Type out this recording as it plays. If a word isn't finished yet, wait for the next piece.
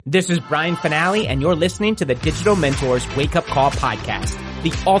This is Brian Finale, and you're listening to the Digital Mentors Wake Up Call podcast,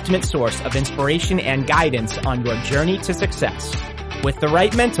 the ultimate source of inspiration and guidance on your journey to success. With the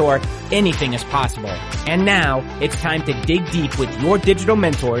right mentor, anything is possible. And now, it's time to dig deep with your digital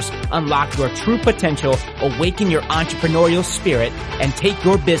mentors, unlock your true potential, awaken your entrepreneurial spirit, and take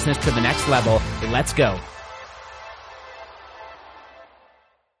your business to the next level. Let's go.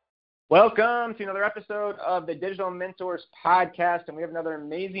 Welcome to another episode of the Digital Mentors podcast, and we have another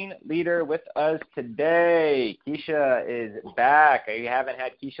amazing leader with us today. Keisha is back. I haven't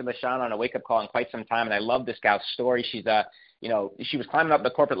had Keisha LaShawn on a wake-up call in quite some time, and I love this gal's story. She's she was climbing up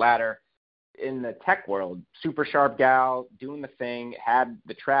the corporate ladder in the tech world, super sharp gal, doing the thing, had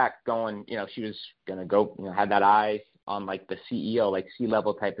the track going, she was going to go, had that eye on like the CEO, like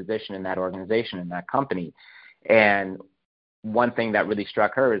C-level type position in that organization, in that company. And one thing that really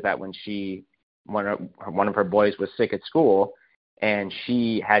struck her is that when one of her boys was sick at school, and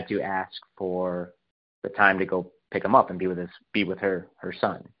she had to ask for the time to go pick him up and be with her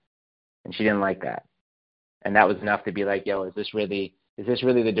son, and she didn't like that. And that was enough to be like, yo, is this really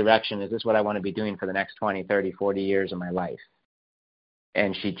the direction? Is this what I want to be doing for the next 20, 30, 40 years of my life?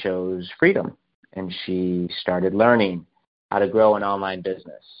 And she chose freedom, and she started learning how to grow an online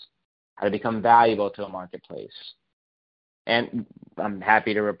business, how to become valuable to a marketplace. And I'm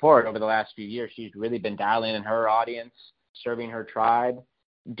happy to report over the last few years, she's really been dialing in her audience, serving her tribe,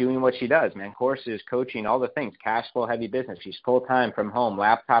 doing what she does, man. Courses, coaching, all the things, cash flow heavy business. She's full time from home,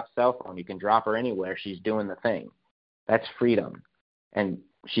 laptop, cell phone. You can drop her anywhere. She's doing the thing. That's freedom. And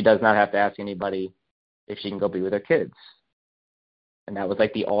she does not have to ask anybody if she can go be with her kids. And that was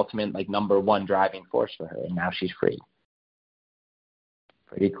like the ultimate, like number one driving force for her. And now she's free.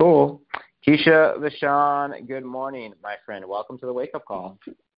 Pretty cool. Keisha LaShawn, good morning, my friend. Welcome to the Wake Up Call.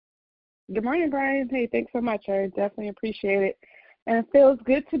 Good morning, Brian. Hey, thanks so much. I definitely appreciate it. And it feels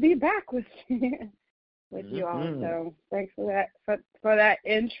good to be back with you all. So thanks for that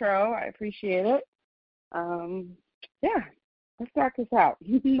intro. I appreciate it. Let's start this out.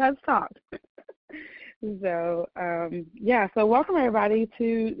 Let's talk. So welcome everybody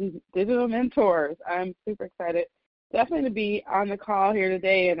to Digital Mentors. I'm super excited definitely to be on the call here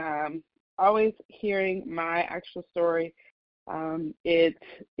today, and always hearing my actual story. It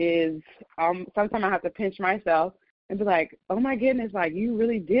is sometimes I have to pinch myself and be like, oh my goodness, like you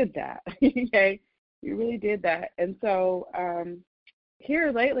really did that. Okay, you really did that. And so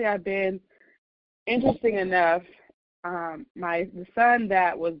here lately I've been, interesting enough, the son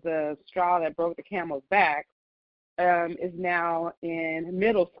that was the straw that broke the camel's back is now in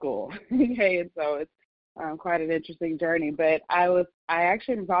middle school. Okay, and so it's quite an interesting journey. But I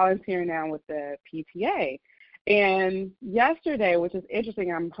actually am volunteering now with the PTA. And yesterday, which is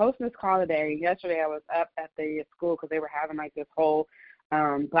interesting, I'm hosting this call today. Yesterday I was up at the school because they were having like this whole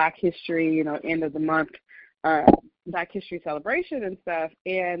Black History, end of the month Black History celebration and stuff.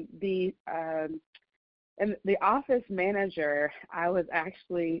 And the office manager, I was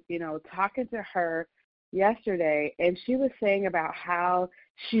actually, talking to her yesterday, and she was saying about how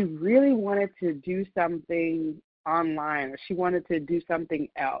she really wanted to do something online, or she wanted to do something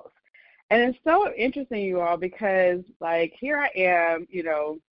else. And it's so interesting, you all, because like here I am,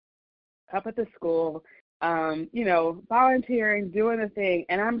 up at the school, volunteering, doing the thing,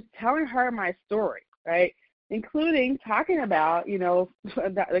 and I'm telling her my story, right? Including talking about,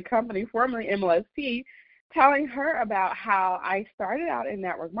 the company formerly MLSP, telling her about how I started out in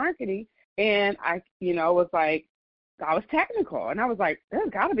network marketing, and I, was like, I was technical, and I was like, there's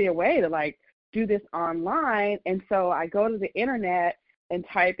got to be a way to like do this online. And so I go to the internet and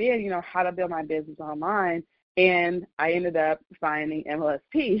type in, how to build my business online, and I ended up finding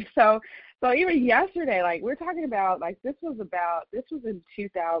MLSP. So even yesterday, like we're talking about, like this was in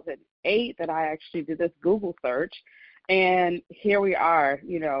 2008 that I actually did this Google search, and here we are,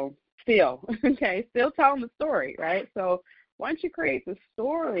 still telling the story, right? So once you create the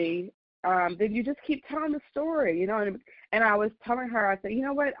story, then you just keep telling the story, and I was telling her, I said,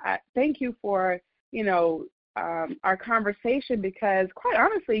 thank you for, our conversation, because quite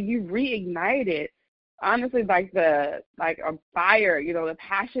honestly, you reignited, honestly, like a fire, the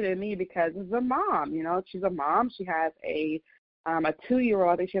passion in me, because as a mom, she's a mom. She has a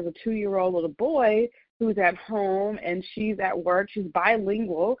 2-year-old. I think she has a 2-year-old little boy who's at home, and she's at work. She's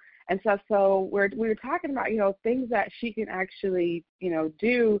bilingual. And so we were talking about, things that she can actually,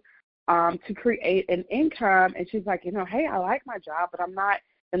 do to create an income. And she's like, hey, I like my job, but I'm not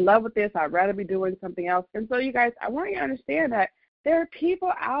in love with this. I'd rather be doing something else. And so you guys, I want you to understand that there are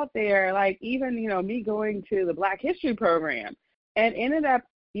people out there, like even, me going to the Black History program and ended up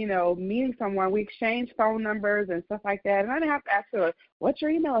meeting someone, we exchanged phone numbers and stuff like that. And I didn't have to ask her, what's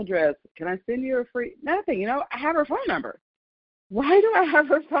your email address? Can I send you a free? Nothing. I have her phone number. Why do I have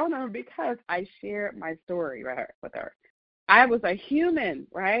her phone number? Because I shared my story with her. I was a human,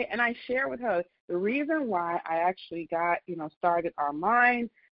 right? And I shared with her the reason why I actually got, started Armine.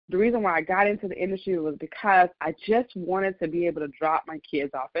 The reason why I got into the industry was because I just wanted to be able to drop my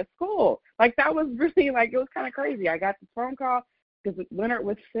kids off at school. Like, that was really, it was kind of crazy. I got the phone call because Leonard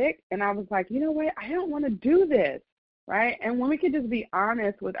was sick, and I was like, you know what? I don't want to do this, right? And when we could just be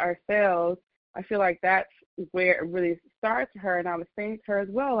honest with ourselves, I feel like that's where it really starts her. And I was saying to her as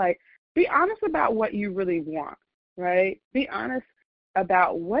well, like, be honest about what you really want, right? Be honest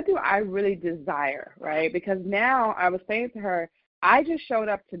about what do I really desire, right? Because now I was saying to her, I just showed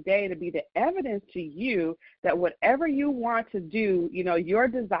up today to be the evidence to you that whatever you want to do, your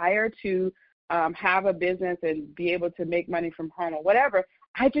desire to have a business and be able to make money from home or whatever,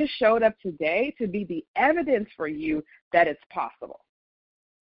 I just showed up today to be the evidence for you that it's possible.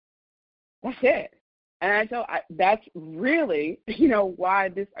 That's it. And that's really, why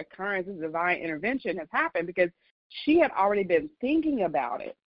this occurrence, this divine intervention has happened, because she had already been thinking about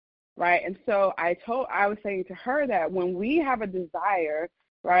it, right? And so I was saying to her that when we have a desire,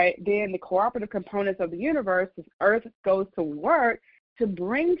 right, then the cooperative components of the universe, this earth, goes to work to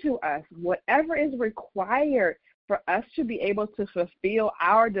bring to us whatever is required for us to be able to fulfill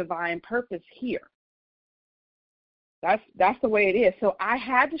our divine purpose here. That's the way it is. So I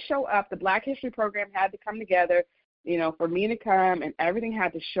had to show up. The Black History Program had to come together, for me to come, and everything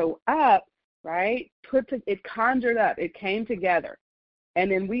had to show up, right? It conjured up. It came together.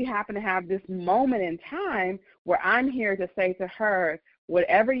 And then we happen to have this moment in time where I'm here to say to her,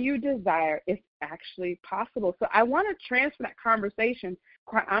 whatever you desire is actually possible. So I want to transfer that conversation,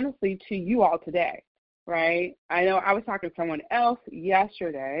 quite honestly, to you all today, right? I know I was talking to someone else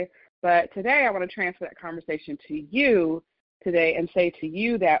yesterday, but today I want to transfer that conversation to you today and say to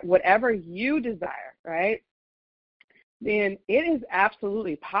you that whatever you desire, right, then it is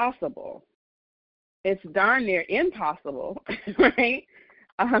absolutely possible. It's darn near impossible, right?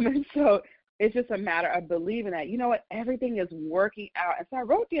 And so it's just a matter of believing that, everything is working out. And so I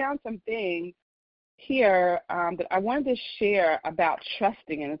wrote down some things here that I wanted to share about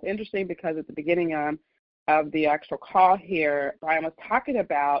trusting. And it's interesting because at the beginning of the actual call here, Brian was talking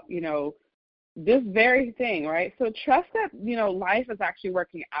about, this very thing, right? So trust that, life is actually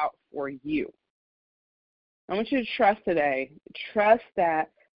working out for you. I want you to trust today. Trust that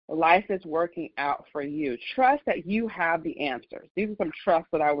life is working out for you. Trust that you have the answers. These are some trusts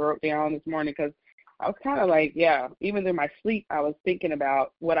that I wrote down this morning because I was kind of like, even in my sleep, I was thinking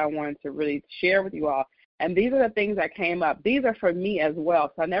about what I wanted to really share with you all. And these are the things that came up. These are for me as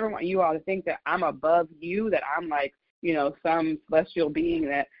well. So I never want you all to think that I'm above you, that I'm like, some celestial being,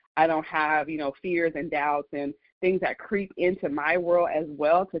 that I don't have, fears and doubts and things that creep into my world as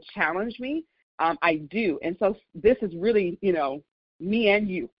well to challenge me. I do. And so this is really, me and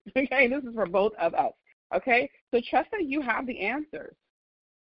you. Okay, this is for both of us. Okay, so trust that you have the answers.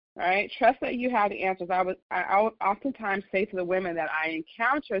 All right, trust that you have the answers. I would oftentimes say to the women that I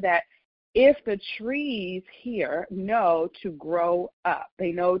encounter that if the trees here know to grow up,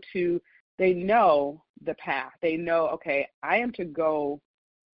 they know the path. They know, okay, I'm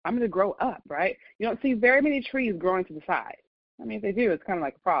going to grow up, right? You don't see very many trees growing to the side. I mean, if they do, it's kind of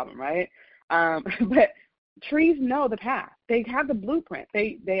like a problem, right? But trees know the path. They have the blueprint.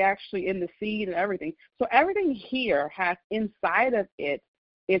 They actually, in the seed and everything. So everything here has inside of it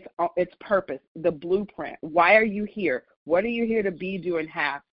its purpose, the blueprint. Why are you here? What are you here to be, do, and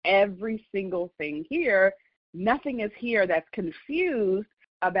have? Every single thing here. Nothing is here that's confused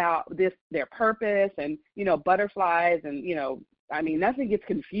about their purpose and, butterflies and, nothing gets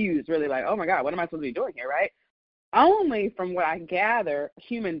confused really, like, oh my God, what am I supposed to be doing here, right? Only from what I gather,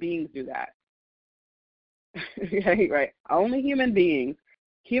 human beings do that. Okay, right? Only human beings.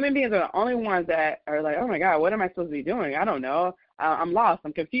 Human beings are the only ones that are like, oh my God, what am I supposed to be doing? I don't know. I'm lost.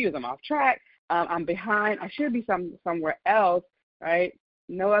 I'm confused. I'm off track. I'm behind. I should be somewhere else, right?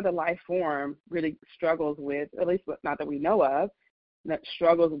 No other life form really struggles with, at least not that we know of, that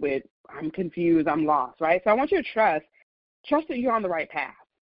struggles with, I'm confused, I'm lost, right? So I want you to trust that you're on the right path,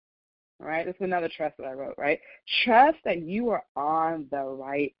 all right? This is another trust that I wrote, right? Trust that you are on the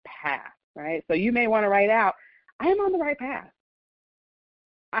right path, right? So you may want to write out, I am on the right path.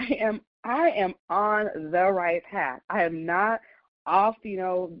 I am on the right path. I am not off,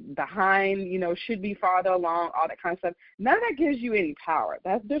 behind, should be farther along, all that kind of stuff. None of that gives you any power.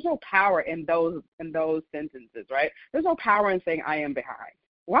 There's no power in those sentences, right? There's no power in saying I am behind.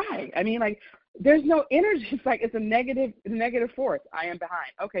 Why? I mean, like, there's no energy. It's like it's a negative force. I am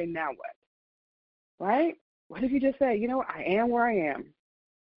behind. Okay, now what? Right? What if you just say, you know what, I am where I am.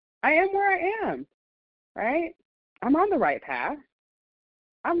 I am where I am, right? I'm on the right path.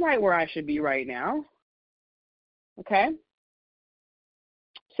 I'm right where I should be right now, okay?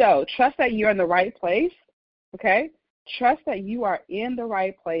 So trust that you're in the right place, okay? Trust that you are in the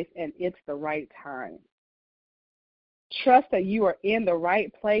right place and it's the right time. Trust that you are in the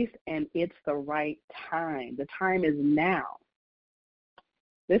right place and it's the right time. The time is now.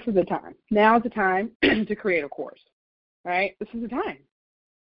 This is the time. Now is the time to create a course, right? This is the time.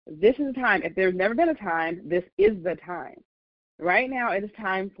 This is the time. If there's never been a time, this is the time. Right now, it is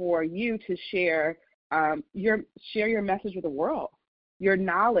time for you to share your message with the world, your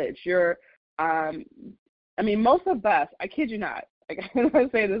knowledge, most of us, I kid you not, I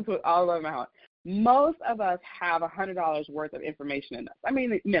say this with all of my heart, most of us have $100 worth of information in us. I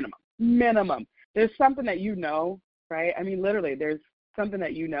mean, minimum. There's something that you know, right? I mean, literally, there's something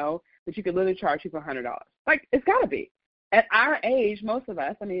that you know that you could literally charge people $100. Like, it's got to be. At our age, most of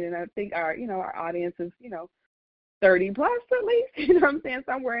us, and I think our audience is, 30 plus at least, you know what I'm saying,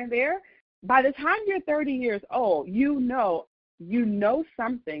 somewhere in there. By the time you're 30 years old, you know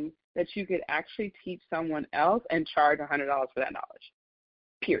something that you could actually teach someone else and charge $100 for that knowledge.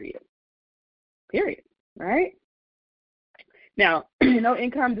 Period. Right? Now, no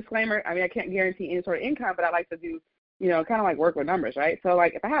income disclaimer. I can't guarantee any sort of income, but I like to do, kind of like work with numbers, right? So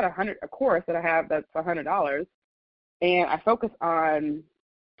like if I had a course that I have that's $100 and I focus on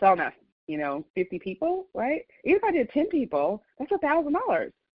selling that, 50 people, right? Even if I did 10 people, that's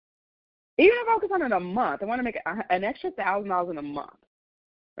 $1,000. Even if I focus on it in a month, I want to make an extra $1,000 in a month,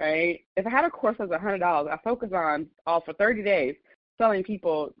 right? If I had a course that's $100, I focus on all for 30 days selling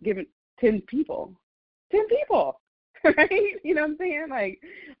people, giving 10 people, right? You know what I'm saying?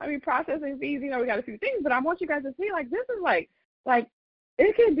 Processing fees, we got a few things, but I want you guys to see, this is like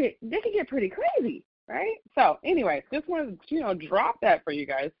it can get pretty crazy, right? So anyway, just wanted to, drop that for you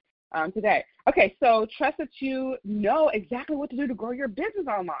guys today. Okay, so trust that you know exactly what to do to grow your business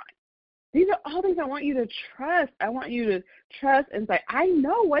online. These are all things I want you to trust. I want you to trust and say, I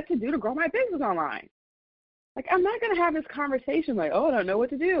know what to do to grow my business online. I'm not going to have this conversation I don't know what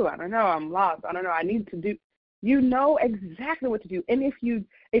to do. I don't know. I'm lost. I don't know. I need to do. You know exactly what to do. And if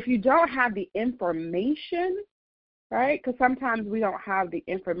you don't have the information, right, because sometimes we don't have the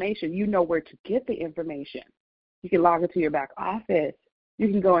information, you know where to get the information. You can log into your back office. You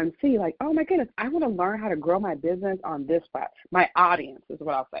can go and see, oh, my goodness, I want to learn how to grow my business on this platform. My audience is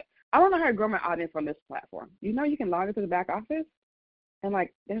what I'll say. I want to know how to grow my audience on this platform. You can log into the back office, and,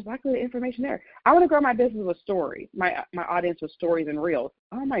 there's likely the information there. I want to grow my business with stories, my audience with stories and reels.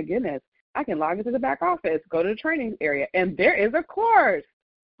 Oh, my goodness, I can log into the back office, go to the training area, and there is a course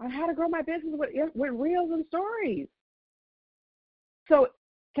on how to grow my business with reels and stories. So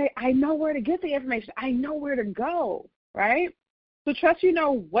say, I know where to get the information. I know where to go, right? So trust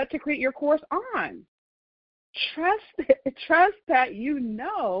what to create your course on. Trust that you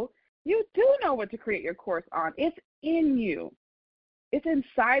do know what to create your course on. It's in you. It's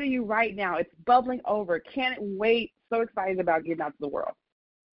inside of you right now. It's bubbling over. Can't wait. So excited about getting out to the world.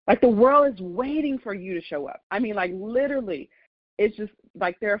 The world is waiting for you to show up. Literally, it's just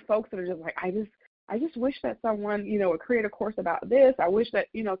there are folks that are just I just wish that someone, would create a course about this. I wish that,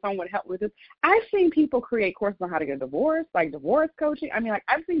 someone would help with this. I've seen people create courses on how to get divorced, divorce coaching.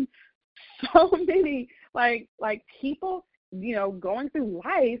 I've seen so many, people, going through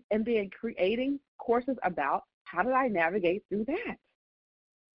life and then creating courses about how did I navigate through that.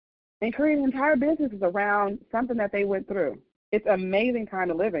 And creating entire businesses around something that they went through. It's an amazing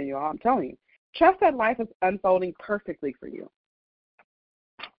kind of living, y'all. I'm telling you. Trust that life is unfolding perfectly for you.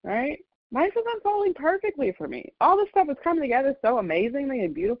 Right? Life is unfolding perfectly for me. All this stuff is coming together so amazingly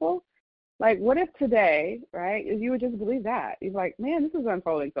and beautiful. What if today, right, if you would just believe that? You're like, man, this is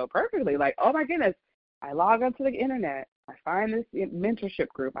unfolding so perfectly. Oh, my goodness, I log onto the internet. I find this mentorship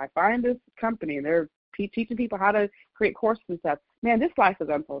group. I find this company, and they're teaching people how to create courses and stuff. Man, this life is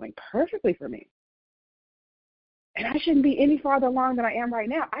unfolding perfectly for me. And I shouldn't be any farther along than I am right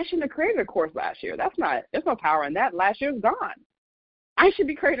now. I shouldn't have created a course last year. There's no power in that. Last year's gone. I should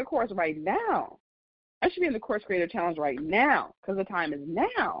be creating a course right now. I should be in the Course Creator Challenge right now because the time is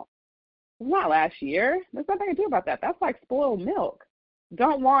now. It's not last year. There's nothing I can do about that. That's like spoiled milk.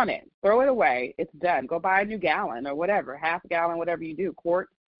 Don't want it. Throw it away. It's done. Go buy a new gallon or whatever, half gallon, whatever you do, quart,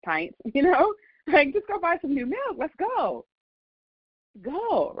 pints, just go buy some new milk. Let's go.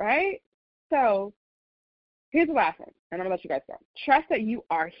 Go, right? So here's the last one, and I'm going to let you guys go. Trust that you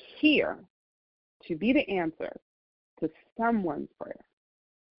are here to be the answer to someone's prayer.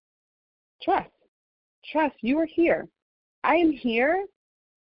 Trust, you are here. I am here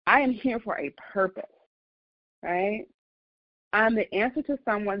for a purpose, right? I'm the answer to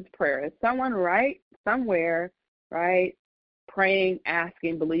someone's prayer. Is someone right somewhere, right, praying,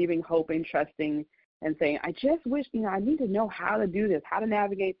 asking, believing, hoping, trusting, and saying, I just wish, I need to know how to do this, how to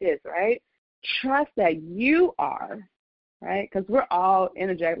navigate this, right? Trust that you are, right? Because we're all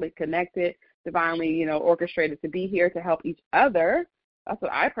energetically connected, divinely, orchestrated to be here to help each other. That's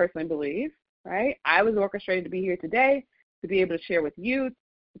what I personally believe, right? I was orchestrated to be here today to be able to share with you.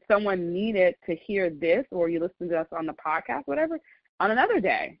 If someone needed to hear this, or you listen to us on the podcast, whatever, on another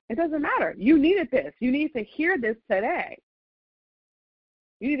day, it doesn't matter. You needed this. You need to hear this today.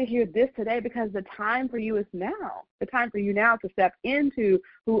 You need to hear this today because the time for you is now. The time for you now to step into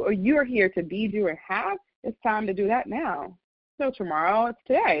who you're here to be, do, and have. It's time to do that now. So tomorrow, it's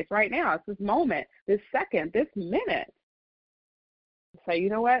today. It's right now. It's this moment, this second, this minute. So you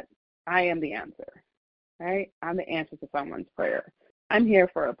know what? I am the answer, right? I'm the answer to someone's prayer. I'm here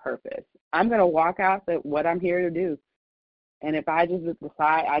for a purpose. I'm going to walk out what I'm here to do. And if I just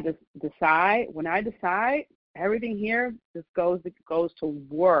decide, when I decide, everything here just goes to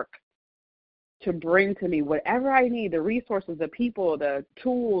work to bring to me whatever I need, the resources, the people, the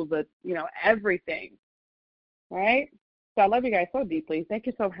tools, everything, right? So I love you guys so deeply. Thank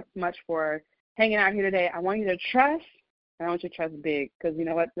you so much for hanging out here today. I want you to trust, and I want you to trust big, because you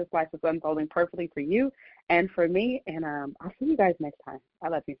know what? This life is unfolding perfectly for you and for me, and I'll see you guys next time. I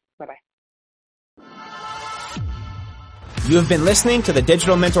love you. Bye-bye. You have been listening to the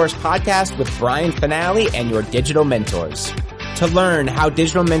Digital Mentors Podcast with Brian Finale and your digital mentors. To learn how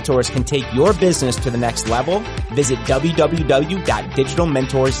Digital Mentors can take your business to the next level, visit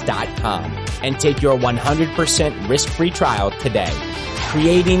www.digitalmentors.com and take your 100% risk-free trial today.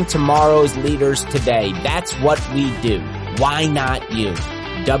 Creating tomorrow's leaders today. That's what we do. Why not you?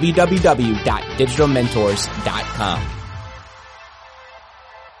 www.digitalmentors.com.